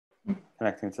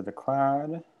Connecting to the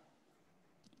cloud.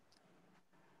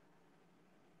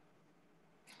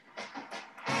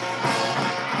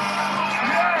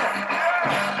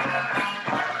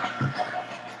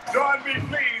 Join me,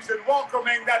 please, in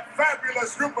welcoming that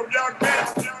fabulous group of young men.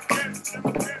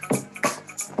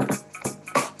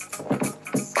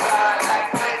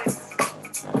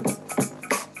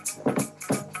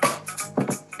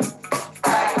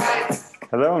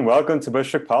 Hello and welcome to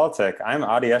Bushwick Politic. I'm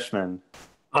Adi Eshman.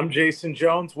 I'm Jason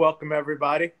Jones. Welcome,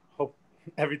 everybody. Hope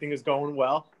everything is going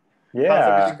well. Yeah.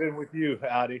 How's everything been with you,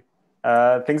 Adi?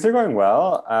 Things are going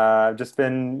well. I've just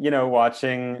been,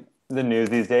 watching the news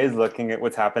these days, looking at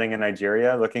what's happening in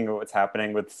Nigeria, looking at what's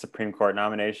happening with the Supreme Court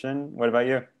nomination. What about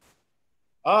you?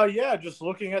 Yeah, just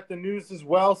looking at the news as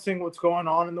well, seeing what's going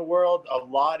on in the world. A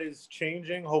lot is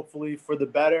changing, hopefully for the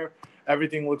better.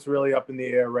 Everything looks really up in the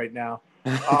air right now.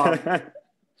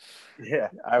 Yeah,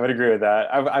 I would agree with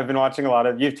that. I've been watching a lot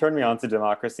of, you've turned me on to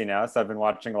Democracy Now! So I've been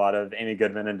watching a lot of Amy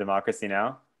Goodman and Democracy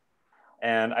Now!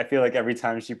 And I feel like every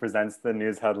time she presents the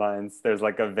news headlines, there's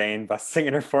like a vein busting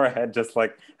in her forehead, just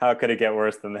like, how could it get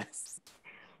worse than this?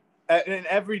 and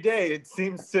every day it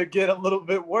seems to get a little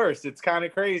bit worse. It's kind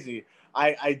of crazy.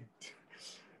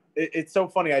 It's so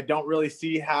funny. I don't really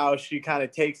see how she kind of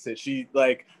takes it. She,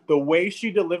 like, the way she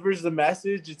delivers the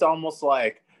message, it's almost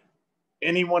like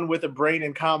anyone with a brain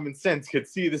and common sense could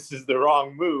see this is the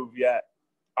wrong move, yet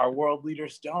our world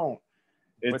leaders don't.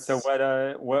 Was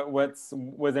there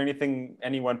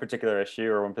any one particular issue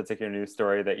or one particular news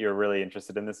story that you're really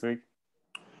interested in this week?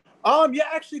 Yeah,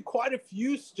 actually quite a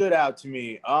few stood out to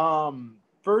me.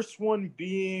 First one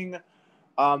being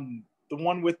the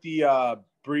one with the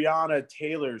Breonna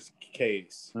Taylor's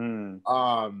case.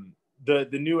 The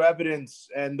new evidence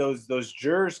and those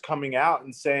jurors coming out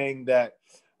and saying that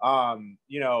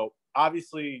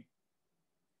obviously,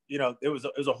 it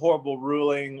was a horrible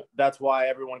ruling. That's why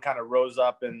everyone kind of rose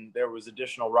up and there was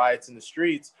additional riots in the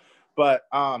streets. But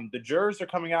the jurors are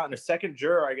coming out, and a second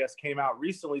juror, I guess, came out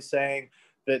recently saying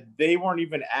that they weren't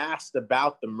even asked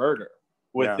about the murder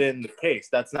within the case.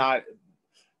 They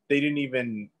didn't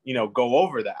even, go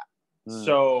over that.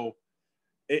 So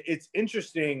it's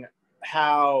interesting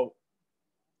how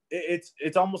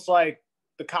it's almost like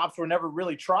the cops were never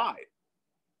really tried.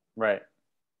 Right.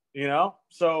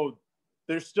 So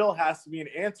there still has to be an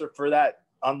answer for that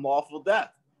unlawful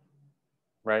death.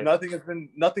 Right. Nothing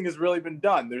has really been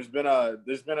done. There's been a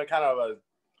kind of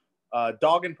a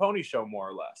dog and pony show, more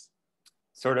or less.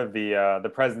 Sort of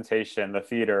the presentation, the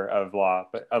theater of law,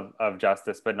 but of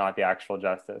justice, but not the actual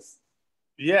justice.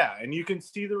 Yeah, and you can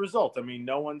see the result. I mean,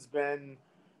 no one's been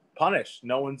punished.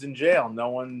 No one's in jail. No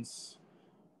one's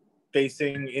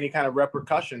facing any kind of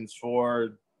repercussions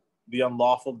for the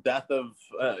unlawful death of,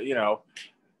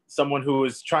 someone who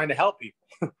was trying to help people,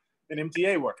 an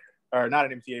MTA worker, or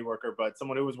not an MTA worker, but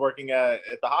someone who was working at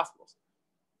the hospitals.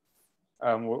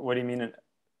 What do you mean,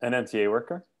 an MTA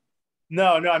worker?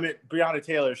 No, I mean Breonna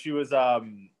Taylor. She was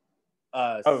CMT,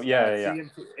 an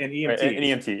EMT. Right, an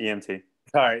EMT.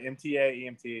 Sorry, MTA,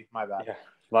 EMT. My bad. Yeah,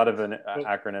 a lot of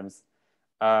acronyms.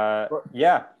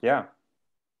 Yeah.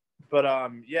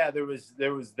 But there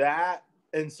was that.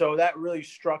 And so that really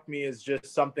struck me as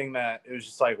just something that it was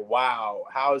just like, wow,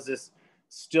 how has this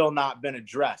still not been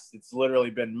addressed? It's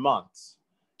literally been months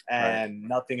and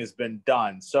nothing has been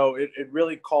done. So it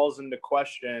really calls into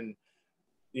question,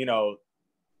 the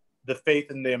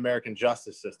faith in the American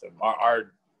justice system.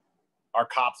 Are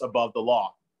cops above the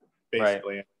law,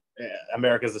 basically? Right.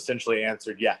 America's essentially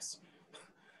answered yes.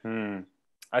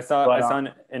 I saw an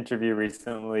interview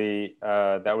recently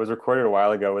that was recorded a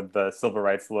while ago with the civil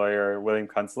rights lawyer William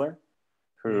Kunstler,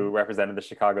 who represented the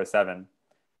Chicago 7.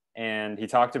 And he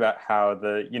talked about how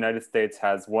the United States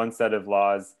has one set of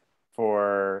laws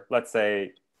for, let's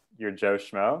say, your Joe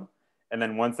Schmo, and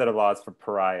then one set of laws for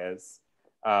pariahs,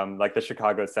 like the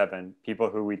Chicago 7, people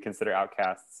who we consider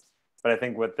outcasts. But I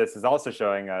think what this is also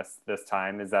showing us this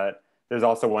time is that there's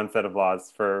also one set of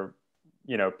laws for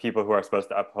people who are supposed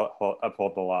to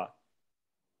uphold the law.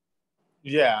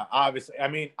 Yeah, obviously. I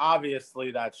mean,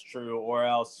 obviously that's true, or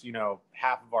else,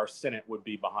 half of our Senate would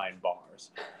be behind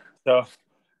bars.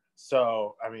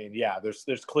 So I mean, yeah,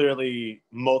 there's clearly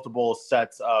multiple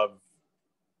sets of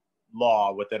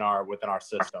law within our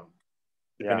system,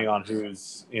 depending on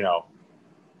who's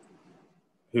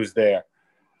there.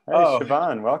 Hey,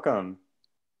 Siobhan, welcome.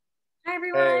 Hi,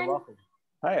 everyone. Hey, welcome.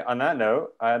 Hi. On that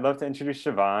note, I'd love to introduce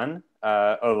Siobhan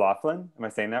O'Loughlin. Am I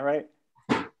saying that right?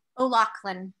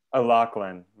 O'Loughlin.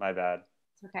 O'Loughlin. My bad.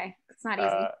 It's okay. It's not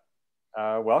easy.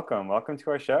 Welcome to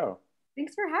our show.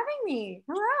 Thanks for having me.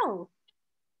 Hello.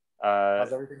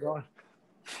 How's everything going?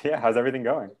 Yeah, how's everything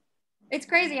going? It's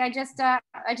crazy. I just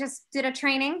did a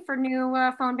training for new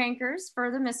phone bankers for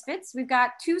the Misfits. We've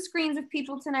got 2 screens of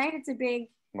people tonight. It's a big,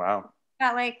 Wow.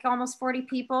 got like almost 40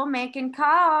 people making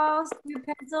calls to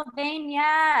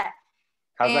Pennsylvania.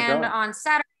 How's that going? And on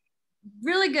Saturday,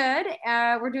 really good.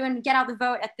 We're doing get out the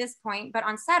vote at this point, but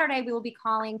on Saturday we will be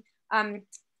calling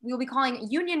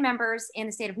union members in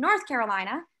the state of North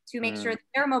Carolina to make sure that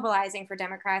they're mobilizing for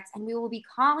Democrats, and we will be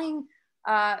calling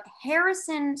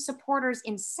Harrison supporters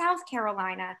in South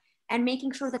Carolina and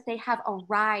making sure that they have a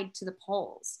ride to the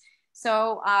polls.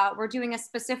 So we're doing a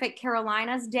specific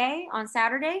Carolinas day on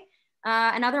Saturday.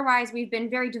 And otherwise, we've been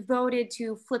very devoted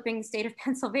to flipping the state of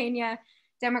Pennsylvania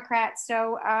Democrats.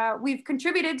 So we've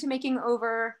contributed to making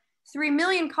over 3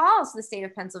 million calls to the state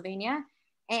of Pennsylvania.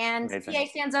 And Amazing. PA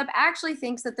Stands Up actually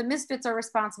thinks that the Misfits are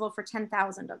responsible for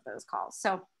 10,000 of those calls.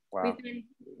 So wow.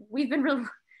 we've been real.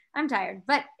 I'm tired,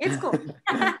 but it's cool.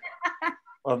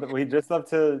 Well, we just love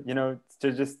to,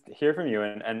 to just hear from you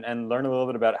and learn a little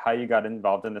bit about how you got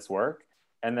involved in this work.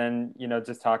 And then,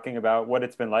 just talking about what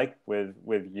it's been like with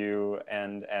you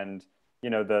and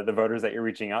the voters that you're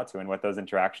reaching out to and what those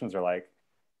interactions are like.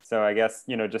 So I guess,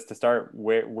 just to start,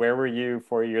 where were you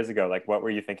 4 years ago? Like, what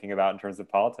were you thinking about in terms of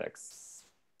politics?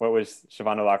 What was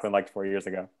Siobhan O'Loughlin like 4 years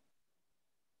ago?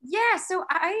 Yeah, so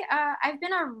I've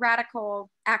been a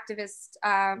radical activist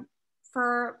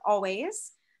for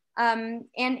always. And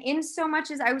in so much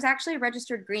as I was actually a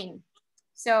registered Green.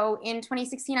 So in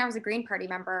 2016, I was a Green Party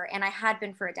member, and I had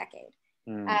been for a decade.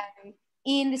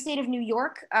 In the state of New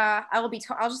York, I'll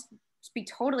just be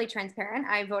totally transparent.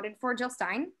 I voted for Jill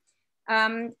Stein.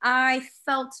 I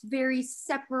felt very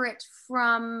separate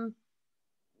from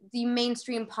the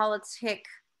mainstream politic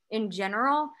in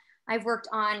general. I've worked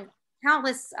on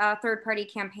countless third-party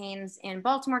campaigns in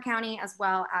Baltimore County as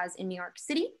well as in New York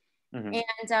City.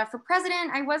 And for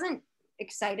president, I wasn't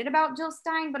excited about Jill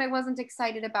Stein, but I wasn't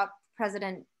excited about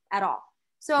president at all.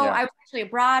 So I was actually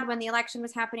abroad when the election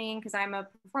was happening because I'm a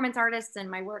performance artist and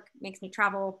my work makes me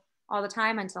travel all the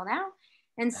time until now.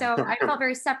 And so I felt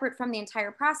very separate from the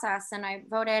entire process, and I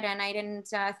voted and I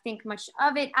didn't think much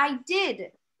of it. I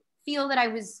did feel that I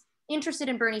was interested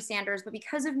in Bernie Sanders, but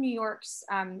because of New York's,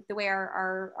 the way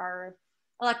our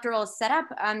electoral is set up,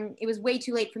 it was way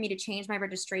too late for me to change my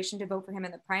registration to vote for him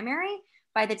in the primary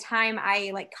by the time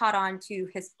I caught on to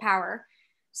his power.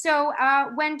 So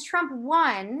when Trump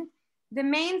won, the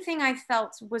main thing I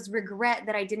felt was regret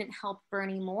that I didn't help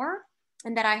Bernie more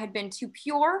and that I had been too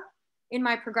pure in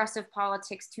my progressive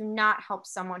politics to not help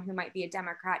someone who might be a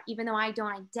Democrat, even though I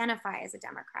don't identify as a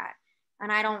Democrat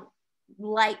and I don't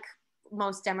like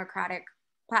most Democratic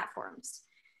platforms.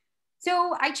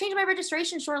 So I changed my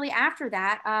registration shortly after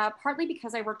that, partly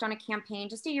because I worked on a campaign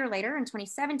just a year later in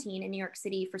 2017 in New York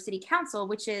City for city council,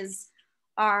 which is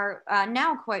our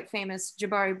now quite famous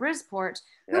Jabari Brisport,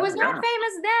 who was not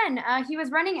famous then. He was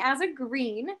running as a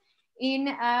Green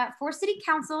for city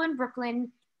council in Brooklyn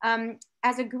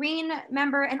as a Green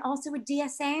member and also a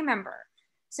DSA member.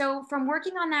 So from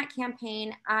working on that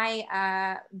campaign,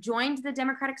 I joined the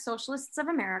Democratic Socialists of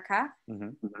America.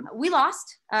 We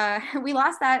lost. We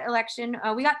lost that election.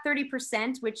 We got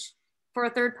 30%, which for a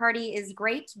third party is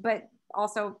great, but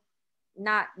also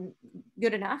not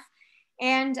good enough.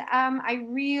 And I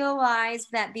realized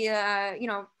that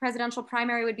the presidential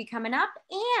primary would be coming up.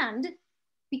 And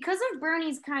because of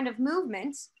Bernie's kind of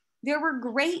movement, there were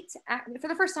for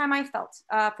the first time I felt,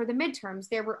 for the midterms,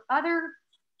 there were other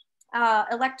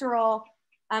electoral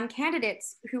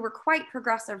candidates who were quite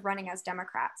progressive running as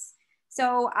Democrats.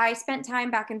 So I spent time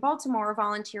back in Baltimore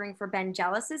volunteering for Ben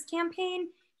Jealous's campaign.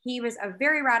 He was a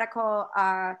very radical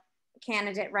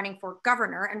candidate running for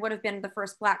governor and would have been the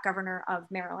first Black governor of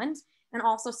Maryland, and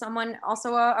also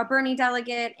a Bernie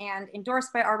delegate and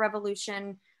endorsed by Our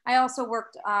Revolution. I also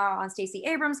worked on Stacey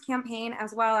Abrams' campaign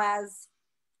as well as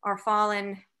our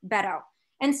fallen Beto.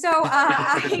 And so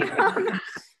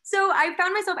So I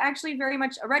found myself actually very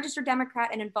much a registered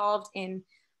Democrat and involved in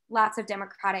lots of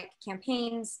Democratic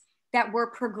campaigns that were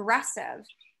progressive.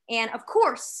 And of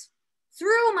course,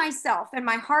 threw myself and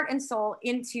my heart and soul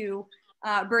into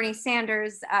Bernie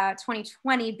Sanders'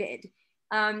 2020 bid.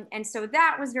 And so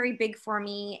that was very big for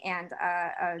me, and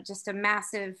just a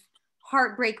massive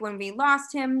heartbreak when we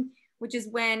lost him, which is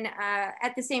when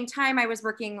at the same time I was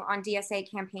working on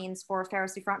DSA campaigns for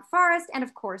Ferris Front Forest and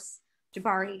of course,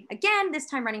 Jabari again, this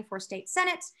time running for state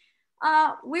senate.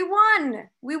 We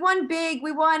won big.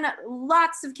 We won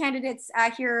lots of candidates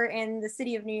here in the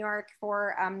city of New York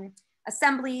for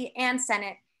assembly and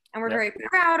senate. And we're very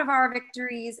proud of our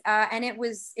victories. And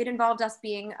it involved us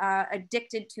being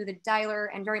addicted to the dialer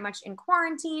and very much in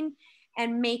quarantine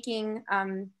and making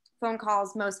phone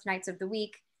calls most nights of the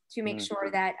week to make sure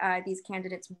that these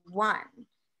candidates won.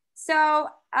 So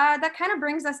that kind of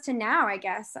brings us to now, I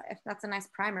guess, if that's a nice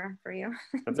primer for you.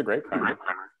 That's a great primer.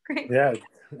 Great. Yeah,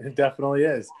 it definitely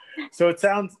is. So it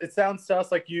sounds to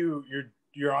us like you're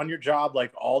on your job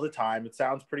like all the time. It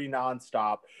sounds pretty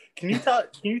nonstop. Can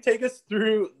you take us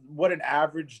through what an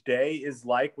average day is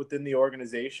like within the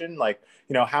organization? Like,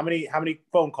 how many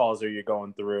phone calls are you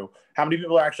going through? How many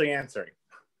people are actually answering?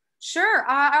 Sure.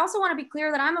 I also want to be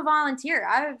clear that I'm a volunteer.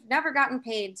 I've never gotten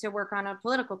paid to work on a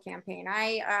political campaign.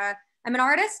 I'm an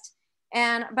artist,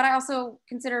 but I also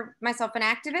consider myself an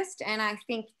activist. And I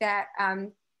think that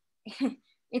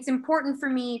it's important for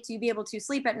me to be able to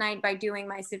sleep at night by doing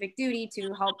my civic duty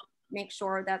to help make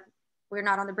sure that we're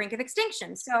not on the brink of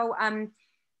extinction. So I'm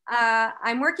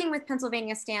working with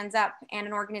Pennsylvania Stands Up and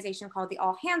an organization called the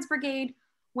All Hands Brigade.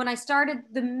 When I started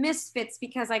the Misfits,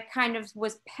 because I kind of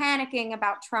was panicking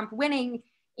about Trump winning,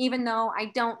 even though I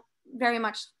don't very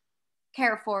much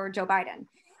care for Joe Biden.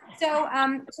 So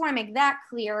just want to make that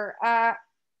clear. On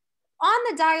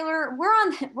the dialer,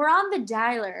 we're on the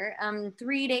dialer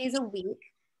 3 days a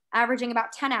week, averaging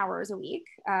about 10 hours a week.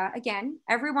 Again,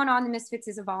 everyone on the Misfits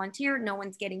is a volunteer. No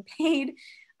one's getting paid.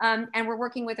 And we're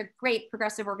working with a great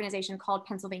progressive organization called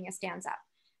Pennsylvania Stands Up.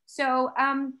 So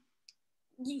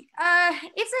it's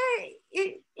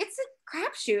a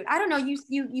crapshoot. I don't know.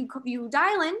 You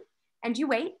dial in and you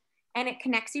wait, and it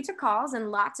connects you to calls,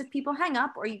 and lots of people hang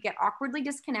up, or you get awkwardly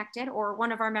disconnected. Or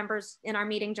one of our members in our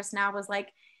meeting just now was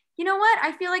like, you know what?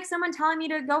 I feel like someone telling me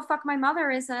to go fuck my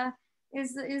mother is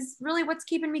really what's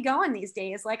keeping me going these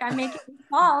days. Like, I'm making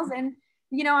calls, and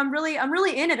I'm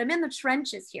really in it. I'm in the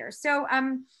trenches here. So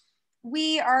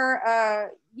we are,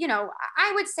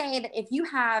 I would say that if you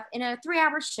have, in a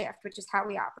 3-hour shift, which is how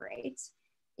we operate,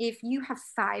 if you have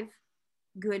 5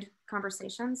 good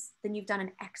conversations, then you've done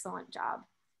an excellent job.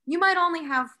 You might only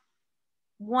have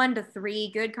 1 to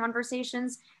 3 good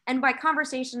conversations. And by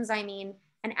conversations, I mean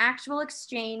an actual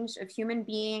exchange of human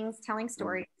beings telling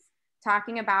stories,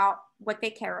 talking about what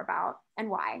they care about and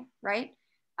why, right?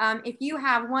 If you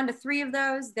have 1 to 3 of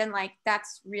those, then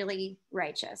that's really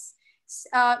righteous.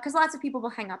 Because lots of people will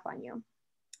hang up on you,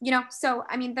 so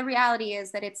I mean, the reality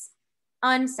is that it's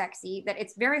unsexy, that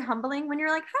it's very humbling when you're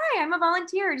like, hi, I'm a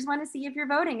volunteer, I just want to see if you're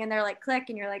voting, and they're like, click,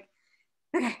 and you're like,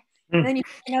 okay, and then you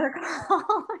get another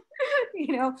call.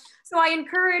 So I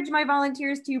encourage my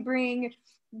volunteers to bring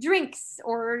drinks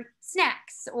or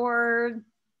snacks or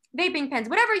vaping pens,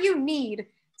 whatever you need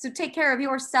to take care of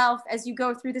yourself as you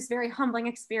go through this very humbling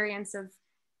experience of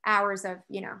hours of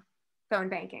phone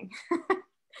banking.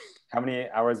 How many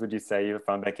hours would you say you have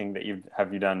phone banking that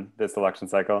have you done this election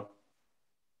cycle?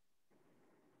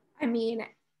 I mean,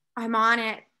 I'm on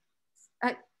it.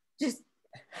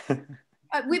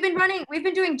 We've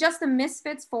been doing just the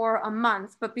Misfits for a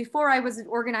month, but before I was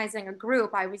organizing a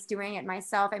group, I was doing it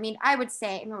myself. I mean, I would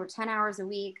say 10 hours a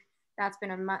week. That's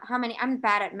been a month. How many? I'm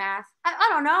bad at math. I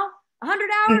don't know. 100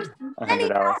 hours?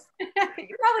 100 hours. Probably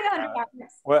 100 hours.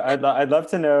 Well, I'd love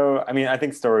to know. I mean, I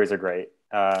think stories are great.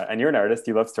 And you're an artist.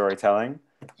 You love storytelling.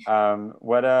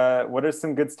 What are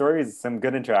some good stories, some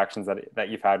good interactions that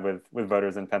you've had with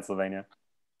voters in Pennsylvania?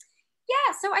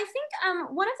 Yeah, so I think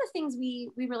one of the things we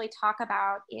really talk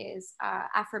about is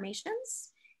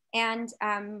affirmations. And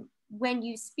when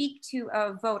you speak to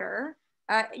a voter,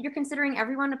 you're considering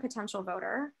everyone a potential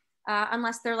voter,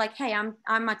 unless they're like, hey, I'm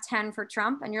a 10 for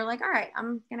Trump. And you're like, all right,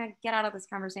 I'm going to get out of this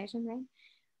conversation, right?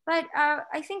 But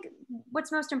I think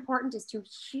what's most important is to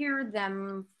hear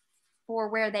them for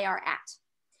where they are at.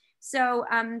 So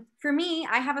for me,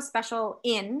 I have a special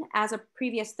in as a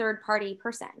previous third-party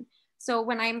person. So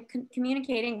when I'm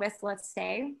communicating with, let's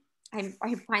say,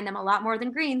 I find them a lot more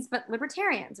than Greens, but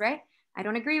libertarians, right? I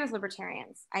don't agree with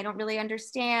libertarians. I don't really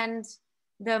understand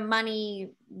the money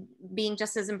being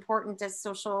just as important as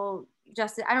social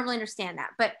justice. I don't really understand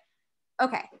that. But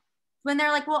okay, when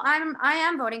they're like, well, I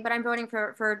am voting, but I'm voting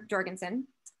for Jorgensen,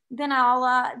 then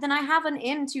I have an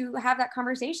in to have that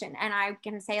conversation, and I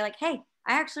can say like, hey,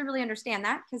 I actually really understand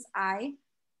that because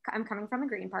I'm coming from the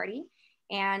Green Party,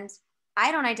 and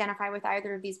I don't identify with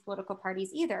either of these political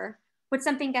parties either. But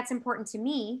something that's important to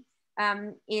me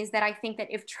is that I think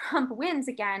that if Trump wins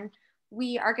again,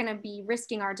 we are going to be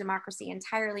risking our democracy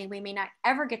entirely. We may not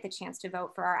ever get the chance to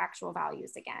vote for our actual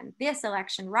values again. This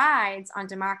election rides on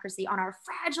democracy, on our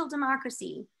fragile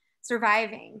democracy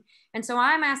surviving. And so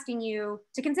I'm asking you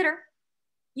to consider,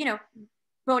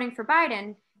 voting for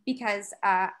Biden, because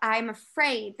I'm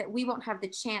afraid that we won't have the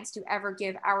chance to ever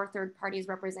give our third party's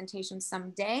representation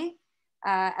someday,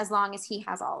 as long as he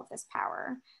has all of this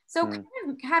power. So kind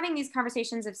of having these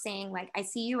conversations of saying like, I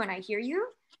see you and I hear you.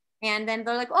 And then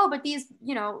they're like, oh, but these,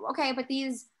 okay, but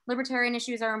these libertarian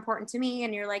issues are important to me.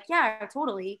 And you're like, yeah,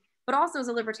 totally. But also as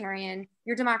a libertarian,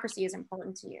 your democracy is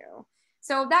important to you.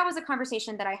 So that was a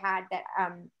conversation that I had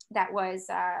that was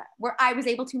where I was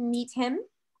able to meet him,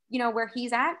 you know, where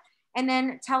he's at, and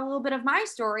then tell a little bit of my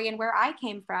story and where I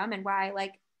came from and why,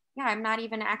 like, yeah, I'm not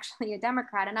even actually a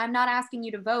Democrat, and I'm not asking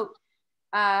you to vote.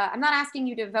 I'm not asking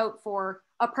you to vote for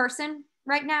a person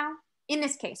right now. In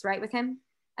this case, right, with him,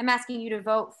 I'm asking you to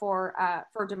vote for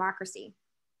democracy,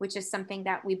 which is something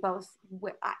that we both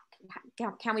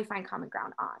can we find common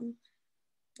ground on.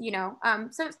 You know,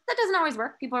 so that doesn't always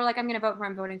work. People are like, I'm going to vote for who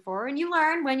I'm voting for, and you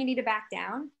learn when you need to back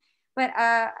down. But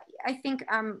I think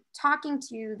talking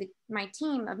to my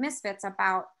team of misfits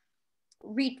about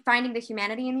finding the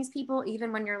humanity in these people,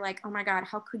 even when you're like, oh my God,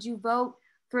 how could you vote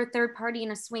for a third party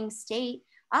in a swing state?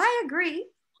 I agree.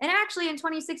 And actually in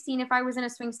 2016, if I was in a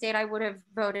swing state, I would have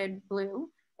voted blue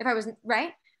if I was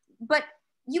right. But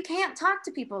you can't talk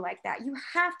to people like that. You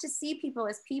have to see people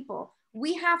as people.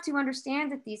 We have to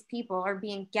understand that these people are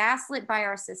being gaslit by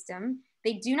our system.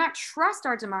 They do not trust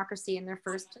our democracy in their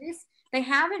first place. They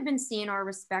haven't been seen or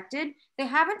respected. They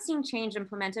haven't seen change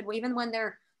implemented, even when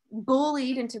they're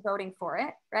bullied into voting for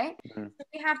it, right? Mm-hmm. So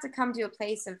we have to come to a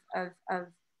place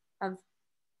of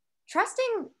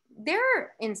trusting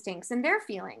their instincts and their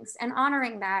feelings and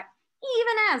honoring that,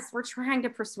 even as we're trying to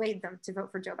persuade them to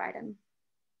vote for Joe Biden.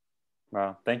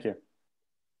 Wow, thank you.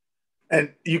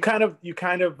 And you kind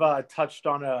of touched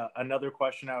on another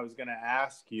question I was going to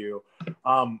ask you.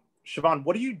 Siobhan,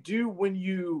 what do you do when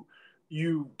you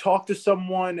talk to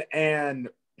someone and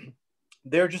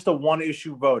they're just a one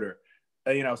issue voter?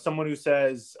 You know, someone who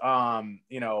says,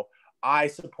 you know, I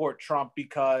support Trump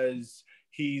because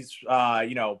he's,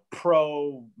 you know,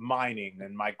 pro mining,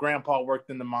 and my grandpa worked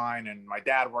in the mine, and my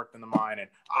dad worked in the mine, and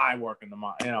I work in the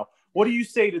mine. You know, what do you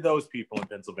say to those people in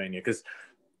Pennsylvania? Because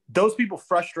those people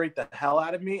frustrate the hell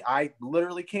out of me. I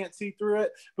literally can't see through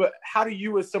it. But how do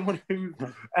you, as someone who's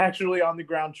actually on the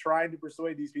ground trying to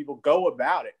persuade these people, go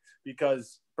about it?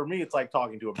 Because for me, it's like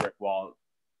talking to a brick wall.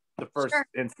 The first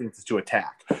instinct is to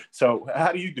attack. So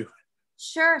how do you do it?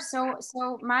 Sure.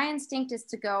 So my instinct is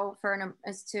to go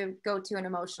to an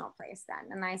emotional place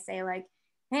then. And I say like,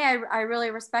 hey, I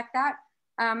really respect that.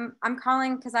 I'm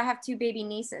calling because I have 2 baby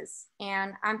nieces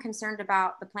and I'm concerned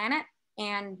about the planet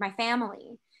and my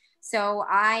family. So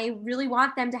I really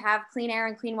want them to have clean air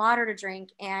and clean water to drink.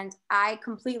 And I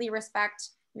completely respect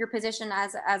your position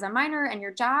as a miner and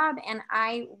your job. And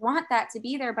I want that to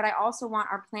be there, but I also want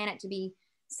our planet to be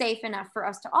safe enough for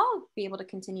us to all be able to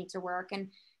continue to work. And,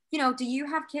 you know, do you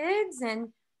have kids, and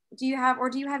do you have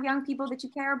young people that you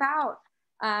care about?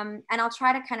 And I'll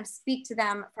try to kind of speak to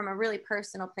them from a really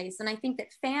personal place. And I think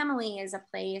that family is a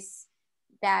place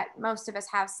that most of us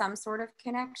have some sort of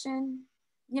connection,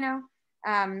 you know?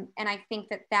 And I think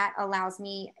that allows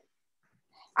me,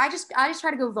 I just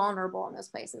try to go vulnerable in those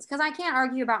places because I can't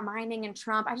argue about mining and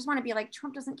Trump. I just want to be like,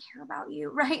 Trump doesn't care about you,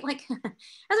 right? Like, that's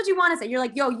what you want to say. You're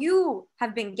like, yo, you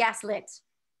have been gaslit.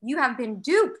 You have been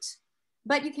duped.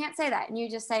 But you can't say that. And you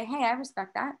just say, hey, I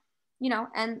respect that, you know,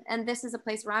 and this is a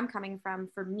place where I'm coming from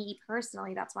for me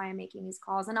personally. That's why I'm making these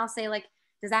calls. And I'll say, like,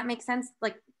 does that make sense?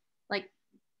 Like,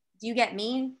 do you get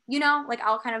me? You know, like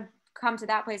I'll kind of come to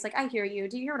that place. Like, I hear you.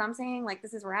 Do you hear what I'm saying? Like,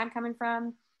 this is where I'm coming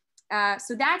from.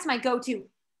 So that's my go-to.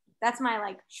 That's my,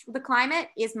 like, the climate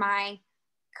is my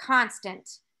constant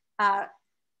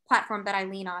platform that I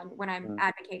lean on when I'm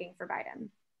advocating for Biden.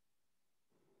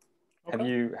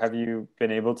 Okay. Have you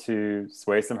been able to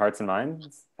sway some hearts and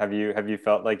minds? Have you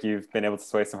felt like you've been able to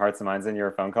sway some hearts and minds in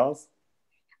your phone calls?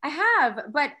 I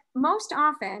have, but most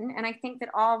often, and I think that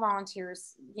all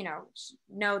volunteers, you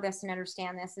know this and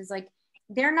understand this, is like,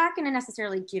 they're not going to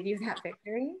necessarily give you that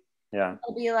victory. Yeah.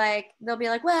 They'll be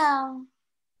like, well,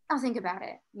 I'll think about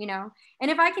it, you know? And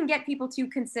if I can get people to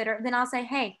consider, then I'll say,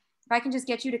 hey, if I can just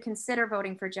get you to consider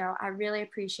voting for Joe, I really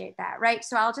appreciate that, right?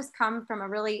 So I'll just come from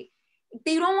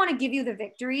they don't want to give you the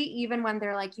victory, even when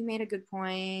they're like, you made a good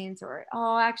point, or,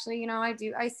 oh, actually, you know,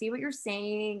 I see what you're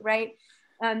saying, right?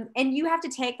 And you have to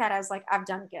take that as like, I've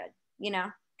done good, you know,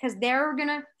 because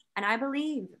and I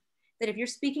believe that if you're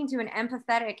speaking to an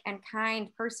empathetic and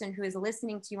kind person who is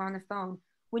listening to you on the phone,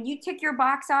 when you tick your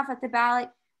box off at the ballot,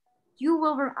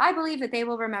 I believe that they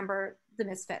will remember the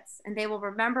misfits, and they will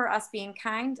remember us being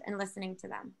kind and listening to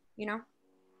them, you know?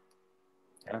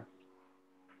 Yeah.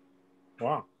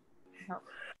 Wow.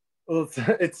 Well,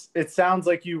 it sounds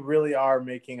like you really are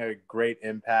making a great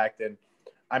impact. And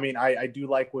I mean, I do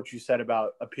like what you said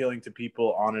about appealing to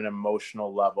people on an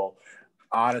emotional level.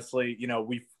 Honestly, you know,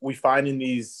 we find in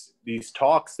these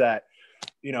talks that,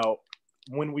 you know,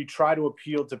 when we try to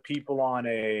appeal to people on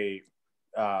a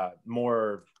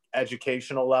more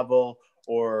educational level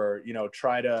or, you know,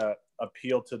 try to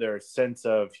appeal to their sense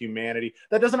of humanity.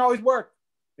 That doesn't always work,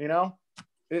 you know?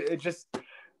 It just,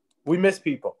 we miss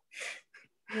people.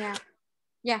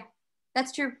 Yeah,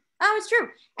 that's true. Oh, it's true.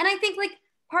 And I think like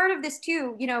part of this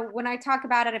too, you know, when I talk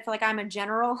about it, I feel like I'm a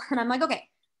general and I'm like, okay,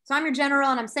 so I'm your general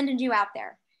and I'm sending you out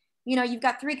there. You know, you've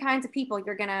got three kinds of people.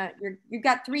 You've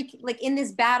got three, like in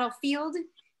this battlefield,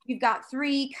 you've got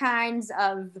three kinds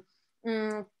of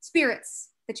spirits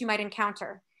that you might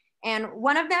encounter. And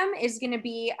one of them is going to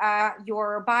be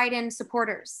your Biden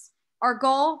supporters. Our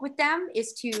goal with them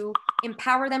is to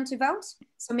empower them to vote.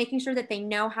 So making sure that they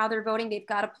know how they're voting. They've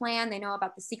got a plan. They know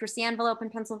about the secrecy envelope in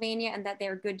Pennsylvania and that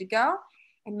they're good to go.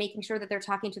 And making sure that they're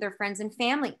talking to their friends and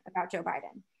family about Joe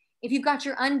Biden. If you've got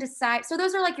your undecided, so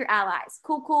those are like your allies.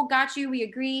 Cool, got you. We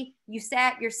agree. You're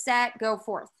set, go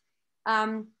forth.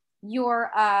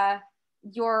 Your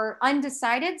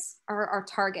undecideds are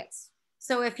targets.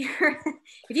 So if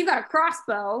you've got a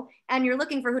crossbow and you're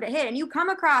looking for who to hit and you come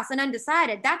across an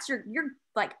undecided, that's you're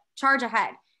like charge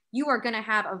ahead. You are going to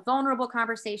have a vulnerable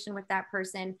conversation with that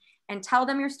person and tell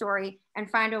them your story and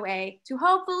find a way to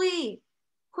hopefully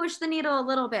push the needle a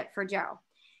little bit for Joe.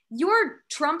 Your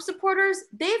Trump supporters,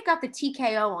 they've got the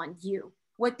TKO on you.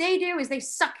 What they do is they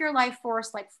suck your life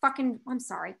force like fucking, I'm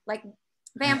sorry, like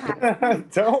vampires.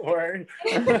 Don't worry.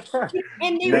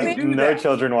 And no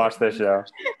children watch this show.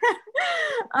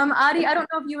 Adi, I don't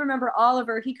know if you remember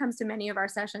Oliver. He comes to many of our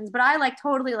sessions, but I like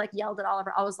totally like yelled at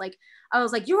Oliver. I was like,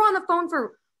 you were on the phone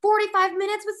for 45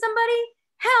 minutes with somebody?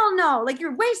 Hell no, like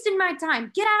you're wasting my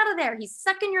time. Get out of there. He's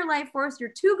sucking your life force. You're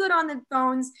too good on the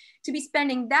phones to be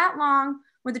spending that long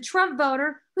with a Trump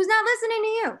voter who's not listening to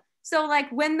you. So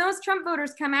like when those Trump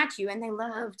voters come at you and they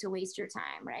love to waste your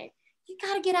time, right? You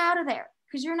got to get out of there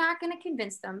because you're not going to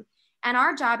convince them. And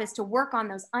our job is to work on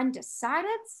those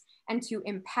undecideds and to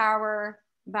empower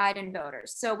Biden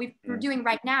voters. So we're doing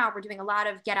right now, we're doing a lot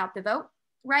of get out the vote,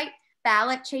 right?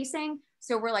 Ballot chasing.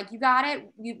 So we're like, you got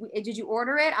it. Did you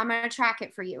order it? I'm going to track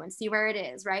it for you and see where it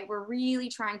is, right? We're really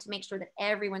trying to make sure that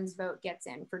everyone's vote gets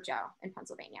in for Joe in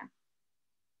Pennsylvania.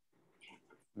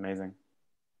 Amazing.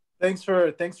 Thanks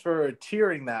for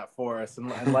tiering that for us and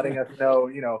letting us know,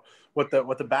 you know, what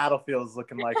the battlefield is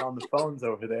looking like on the phones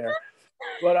over there.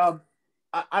 But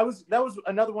that was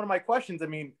another one of my questions. I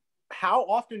mean, how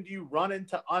often do you run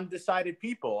into undecided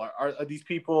people? Are these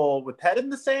people with head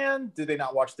in the sand? Do they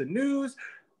not watch the news?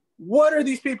 What are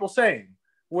these people saying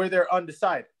where they're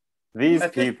undecided? These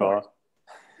people.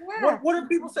 Yeah. What are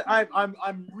people saying? I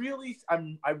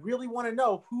really want to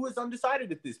know who is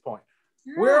undecided at this point.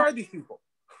 Yeah. Where are these people?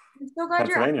 I'm so glad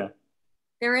Pennsylvania.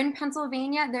 They're in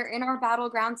Pennsylvania. They're in our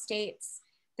battleground states.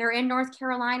 They're in North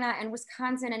Carolina and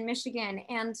Wisconsin and Michigan.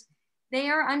 And they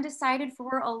are undecided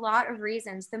for a lot of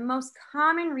reasons. The most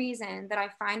common reason that I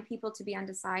find people to be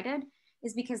undecided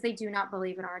is because they do not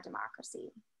believe in our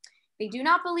democracy. They do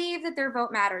not believe that their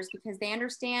vote matters because they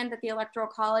understand that the Electoral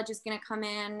College is going to come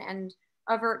in and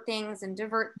avert things and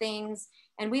divert things.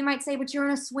 And we might say, but you're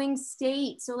in a swing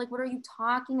state. So like, what are you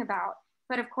talking about?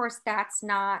 But of course, that's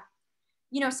not,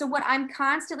 you know, so what I'm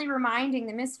constantly reminding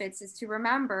the misfits is to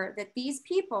remember that these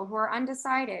people who are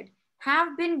undecided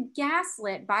have been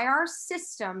gaslit by our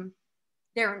system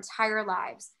their entire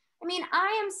lives. I mean,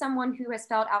 I am someone who has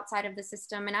felt outside of the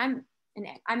system and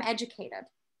I'm educated,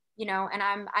 you know, and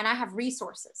I have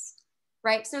resources,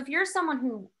 right? So if you're someone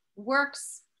who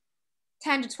works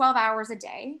 10 to 12 hours a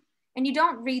day and you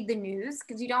don't read the news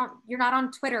because you're not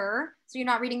on Twitter, so you're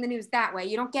not reading the news that way.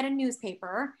 You don't get a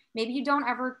newspaper. Maybe you don't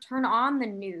ever turn on the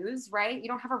news, right? You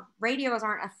don't have radios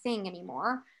aren't a thing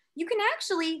anymore. You can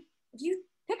actually, if you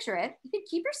picture it, you can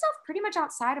keep yourself pretty much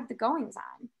outside of the goings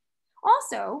on.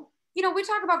 Also, you know, we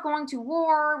talk about going to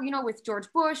war, you know, with George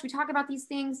Bush, we talk about these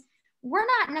things. We're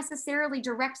not necessarily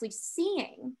directly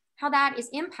seeing how that is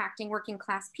impacting working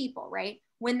class people, right?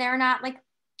 When they're not like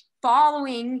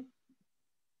following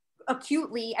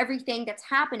acutely everything that's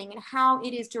happening and how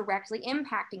it is directly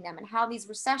impacting them and how these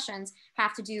recessions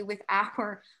have to do with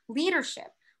our leadership.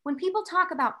 When people talk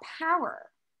about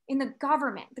power in the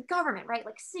government, right?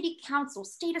 Like city council,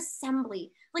 state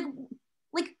assembly, like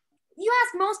you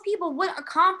ask most people what a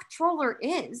comptroller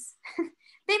is,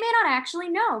 they may not actually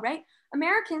know, right?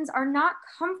 Americans are not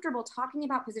comfortable talking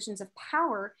about positions of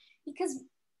power because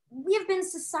we have been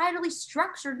societally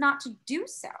structured not to do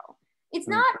so. It's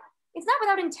not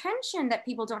without intention that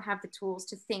people don't have the tools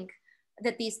to think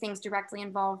that these things directly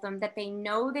involve them, that they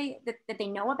know that they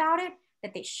know about it,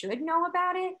 that they should know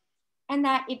about it, and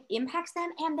that it impacts them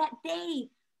and that they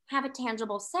have a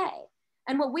tangible say.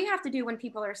 And what we have to do when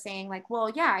people are saying like, well,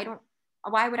 yeah,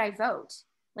 why would I vote?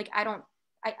 Like, I don't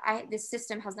this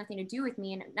system has nothing to do with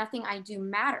me and nothing I do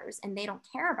matters and they don't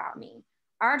care about me.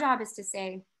 Our job is to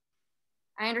say,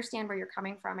 I understand where you're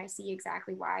coming from. I see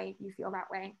exactly why you feel that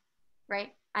way,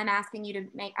 right? I'm asking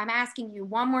you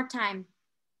one more time.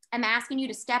 I'm asking you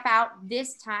to step out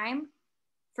this time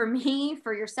for me,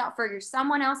 for yourself, for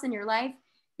someone else in your life,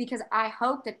 because I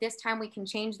hope that this time we can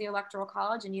change the Electoral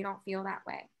College and you don't feel that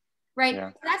way, right?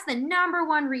 Yeah. So that's the number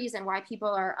one reason why people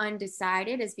are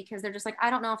undecided, is because they're just like, I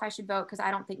don't know if I should vote because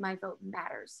I don't think my vote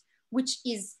matters, which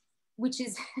is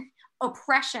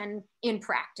oppression in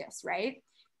practice, right?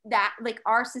 That like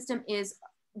our system is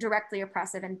directly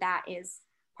oppressive, and that is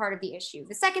part of the issue.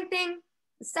 The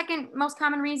second most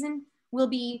common reason will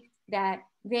be that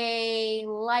they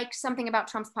like something about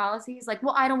Trump's policies. Like,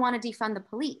 well, I don't want to defund the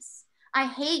police. I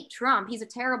hate Trump. He's a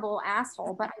terrible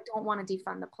asshole, but I don't want to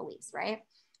defund the police, right?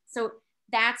 So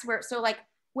that's where, so like,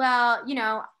 well, you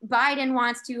know, Biden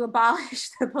wants to abolish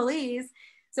the police,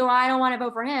 so I don't want to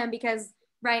vote for him because,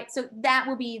 right? So that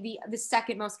will be the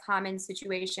second most common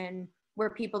situation where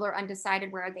people are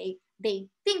undecided, where they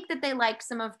think that they like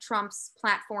some of Trump's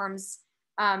platforms,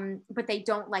 but they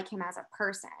don't like him as a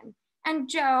person. And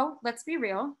Joe, let's be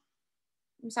real.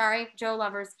 I'm sorry, Joe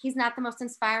lovers. He's not the most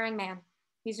inspiring man.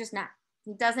 He's just not.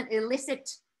 He doesn't elicit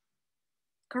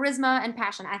charisma and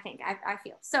passion, I think. I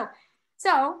feel. So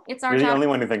it's our job. You're the only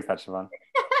one who thinks that, Siobhan.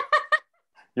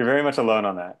 You're very much alone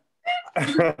on that.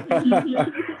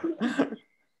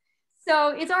 So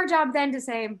it's our job then to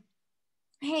say,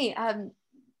 hey,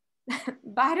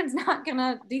 Biden's not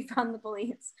gonna defund the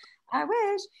police. I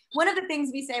wish. One of the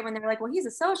things we say when they're like, well, he's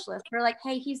a socialist, we're like,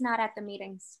 hey, he's not at the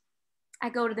meetings. I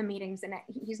go to the meetings and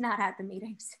he's not at the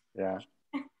meetings. Yeah.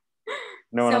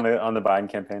 No one on the Biden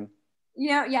campaign.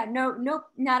 Yeah, no,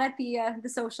 not at the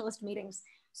socialist meetings.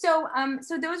 So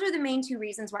those are the main two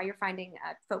reasons why you're finding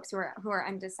folks who are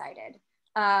undecided.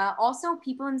 Also,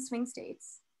 people in swing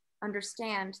states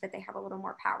understand that they have a little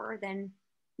more power than,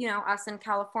 you know, us in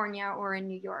California or in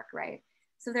New York, right?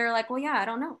 So they're like, well, yeah, I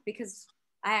don't know, because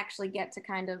I actually get to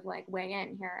kind of like weigh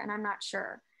in here and I'm not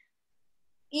sure.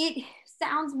 It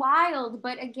sounds wild,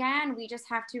 but again, we just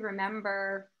have to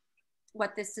remember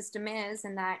what this system is,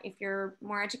 and that if you're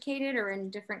more educated or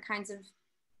in different kinds of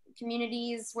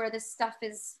communities where this stuff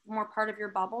is more part of your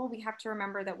bubble, we have to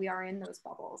remember that we are in those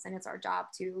bubbles, and it's our job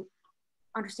to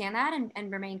understand that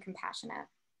and remain compassionate.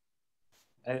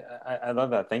 I love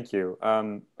that. Thank you.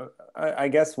 I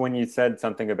guess when you said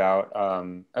something about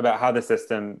how the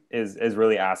system is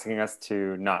really asking us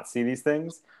to not see these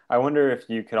things, I wonder if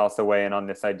you could also weigh in on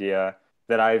this idea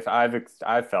that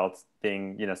I've felt,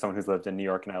 being, you know, someone who's lived in New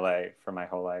York and LA for my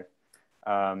whole life,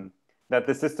 that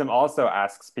the system also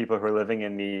asks people who are living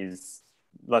in these,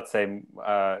 let's say,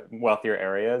 wealthier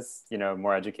areas, you know,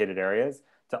 more educated areas,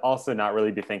 to also not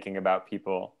really be thinking about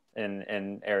people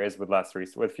in areas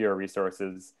with fewer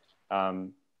resources.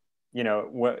 You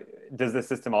know, does the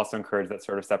system also encourage that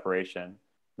sort of separation,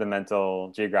 the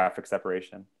mental geographic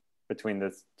separation between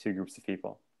those two groups of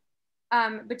people?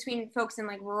 Between folks in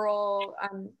like rural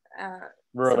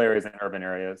areas and urban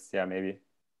areas, yeah, maybe.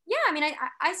 Yeah, I mean,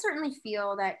 I certainly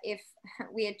feel that if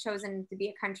we had chosen to be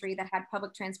a country that had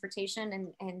public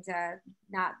transportation and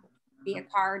not be a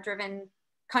car-driven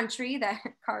country,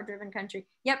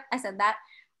 yep, I said that,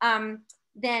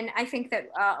 then I think that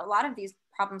a lot of these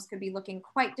problems could be looking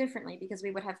quite differently, because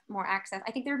we would have more access.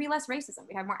 I think there would be less racism.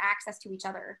 We'd have more access to each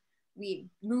other.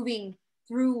 Moving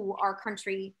through our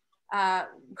country, I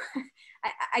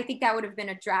think that would have been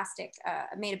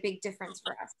made a big difference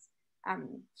for us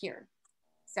here.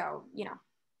 So, you know,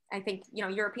 I think, you know,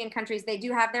 European countries, they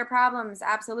do have their problems,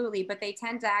 absolutely, but they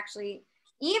tend to actually,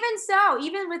 even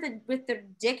with the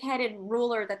dickheaded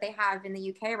ruler that they have in the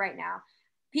UK right now,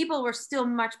 people were still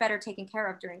much better taken care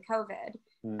of during COVID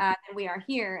than we are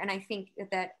here. And I think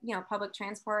that, you know, public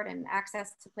transport and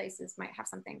access to places might have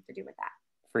something to do with that.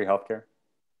 Free healthcare.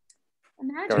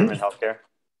 Imagine. Government healthcare.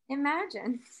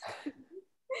 Imagine.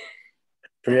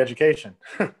 Free education.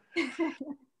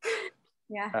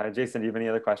 Yeah. Jason, do you have any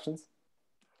other questions?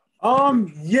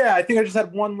 Yeah, I think I just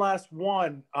had one last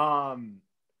one.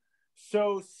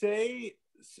 So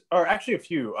actually a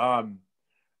few.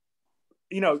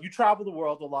 You know, you travel the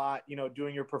world a lot, you know,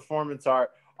 doing your performance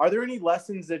art. Are there any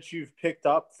lessons that you've picked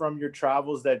up from your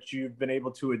travels that you've been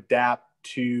able to adapt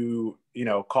to, you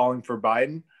know, calling for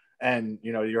Biden and,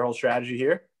 you know, your whole strategy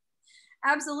here?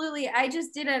 Absolutely. I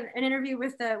just did an interview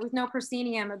with No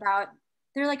Proscenium about,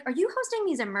 they're like, are you hosting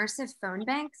these immersive phone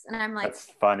banks? And I'm like,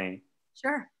 that's funny.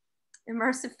 Sure.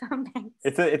 Immersive phone banks.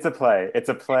 It's a play. It's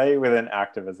a play within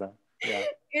activism. Yeah.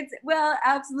 Well,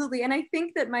 absolutely. And I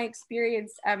think that my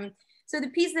experience, So the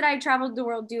piece that I traveled the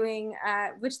world doing,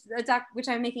 which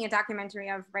I'm making a documentary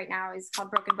of right now, is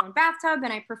called Broken Bone Bathtub,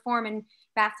 and I perform in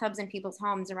bathtubs in people's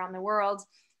homes around the world.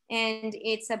 And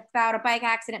it's about a bike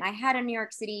accident I had in New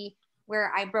York City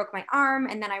where I broke my arm,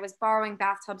 and then I was borrowing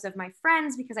bathtubs of my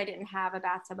friends because I didn't have a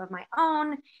bathtub of my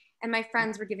own, and my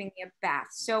friends were giving me a bath.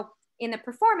 So in the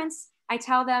performance,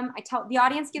 the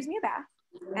audience gives me a bath,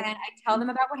 and I tell them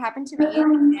about what happened to me,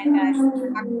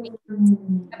 and talk to me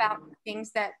about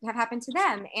things that have happened to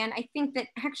them. And I think that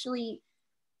actually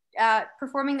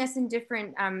performing this in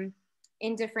different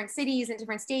cities, in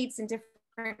different states, in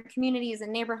different communities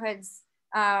and neighborhoods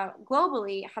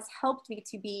globally has helped me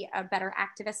to be a better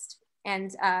activist.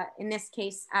 And in this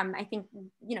case, I think,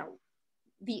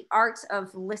 the art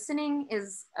of listening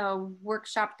is a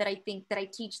workshop that I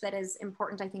teach that is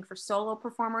important, I think, for solo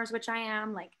performers, which I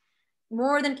am. Like,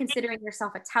 more than considering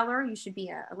yourself a teller, you should be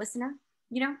a listener,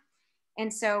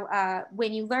 And so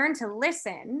when you learn to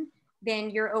listen, then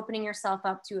you're opening yourself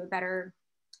up to a better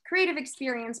creative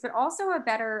experience, but also a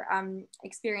better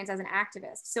experience as an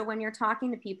activist. So when you're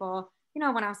talking to people,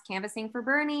 when I was canvassing for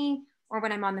Bernie, or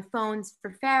when I'm on the phones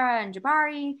for Farah and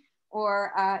Jabari,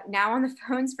 or now on the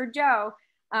phones for Joe,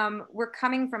 we're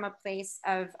coming from a place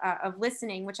of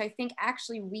listening, which I think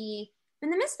actually in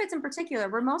the Misfits in particular,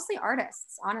 we're mostly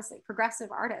artists, honestly,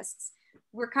 progressive artists.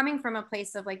 We're coming from a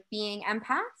place of like being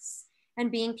empaths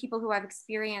and being people who have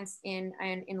experience in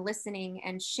listening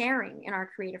and sharing in our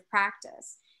creative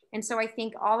practice. And so I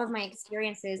think all of my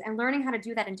experiences and learning how to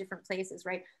do that in different places,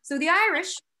 right? So the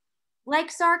Irish like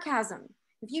sarcasm.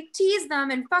 If you tease them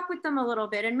and fuck with them a little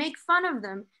bit and make fun of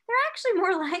them, they're actually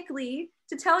more likely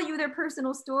to tell you their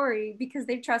personal story because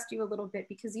they trust you a little bit,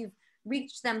 because you've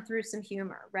reached them through some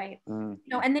humor, right? And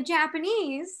the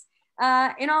Japanese, they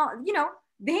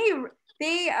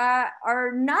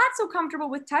are not so comfortable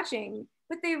with touching,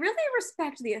 but they really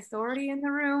respect the authority in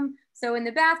the room. So in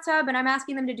the bathtub, and I'm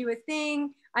asking them to do a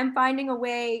thing, I'm finding a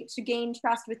way to gain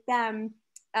trust with them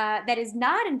that is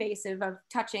not invasive of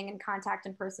touching and contact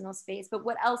and personal space. But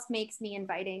what else makes me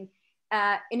inviting,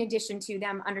 in addition to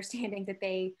them understanding that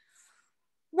they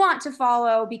want to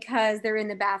follow because they're in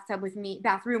the bathroom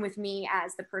with me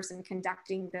as the person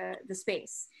conducting the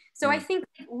space. So I think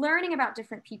learning about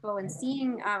different people and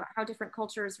seeing how different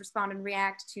cultures respond and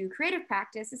react to creative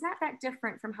practice is not that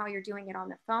different from how you're doing it on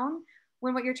the phone,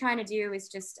 when what you're trying to do is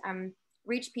just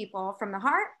reach people from the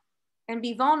heart and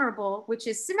be vulnerable, which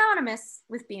is synonymous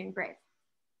with being brave.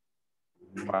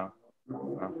 Wow.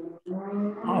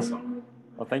 Awesome.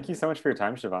 Well, thank you so much for your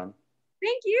time, Siobhan.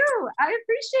 Thank you. I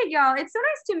appreciate y'all. It's so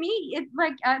nice to meet. It's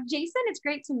like Jason, it's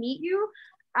great to meet you.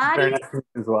 Very nice to meet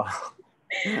you as well.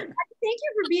 Thank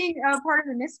you for being a part of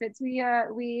the Misfits. We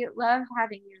love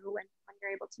having you when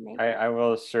you're able to make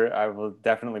it. I will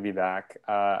definitely be back.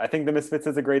 I think the Misfits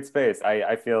is a great space.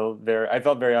 I felt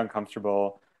very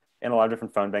uncomfortable in a lot of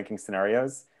different phone banking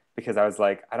scenarios because I was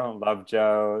like, I don't love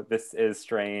Joe. This is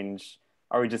strange.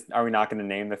 Are we not going to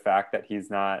name the fact that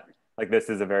he's not, like, this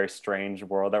is a very strange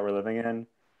world that we're living in?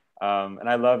 And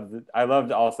I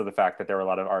loved also the fact that there were a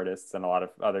lot of artists and a lot of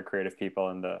other creative people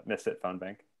in the Misfit phone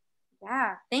bank.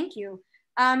 Yeah, thank you.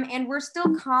 And we're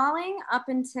still calling up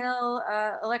until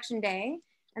election day.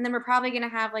 And then we're probably going to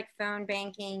have like phone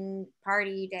banking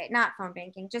party day, not phone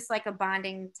banking, just like a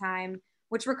bonding time,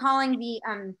 which we're calling the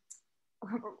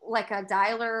like a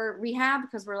dialer rehab,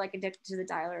 because we're like addicted to the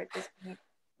dialer at this point.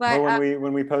 But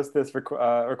when we post this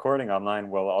recording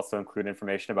online, we'll also include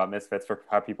information about Misfits for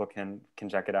how people can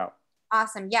check it out.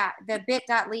 Awesome. Yeah, the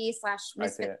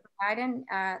bit.ly/misfits-Biden.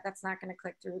 That's not going to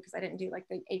click through because I didn't do like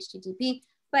the HTTP.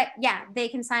 But yeah, they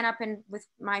can sign up with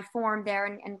my form there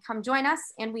and come join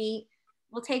us. And we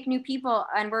will take new people,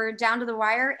 and we're down to the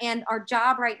wire. And our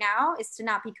job right now is to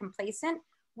not be complacent.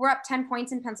 We're up 10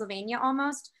 points in Pennsylvania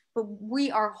almost, but we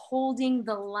are holding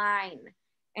the line.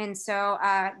 And so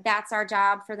that's our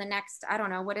job for the next, I don't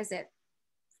know, what is it?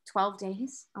 12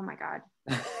 days? Oh my God.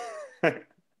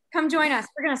 Come join us.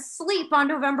 We're going to sleep on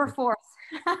November 4th.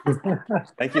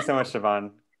 Thank you so much,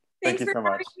 Siobhan. Thank you so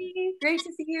much. Me. Great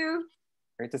to see you.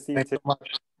 Great to see you too. So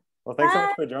well, thanks so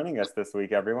much for joining us this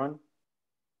week, everyone.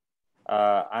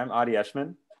 I'm Adi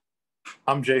Eshman.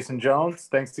 I'm Jason Jones.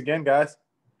 Thanks again, guys.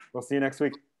 We'll see you next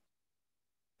week.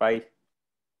 Bye.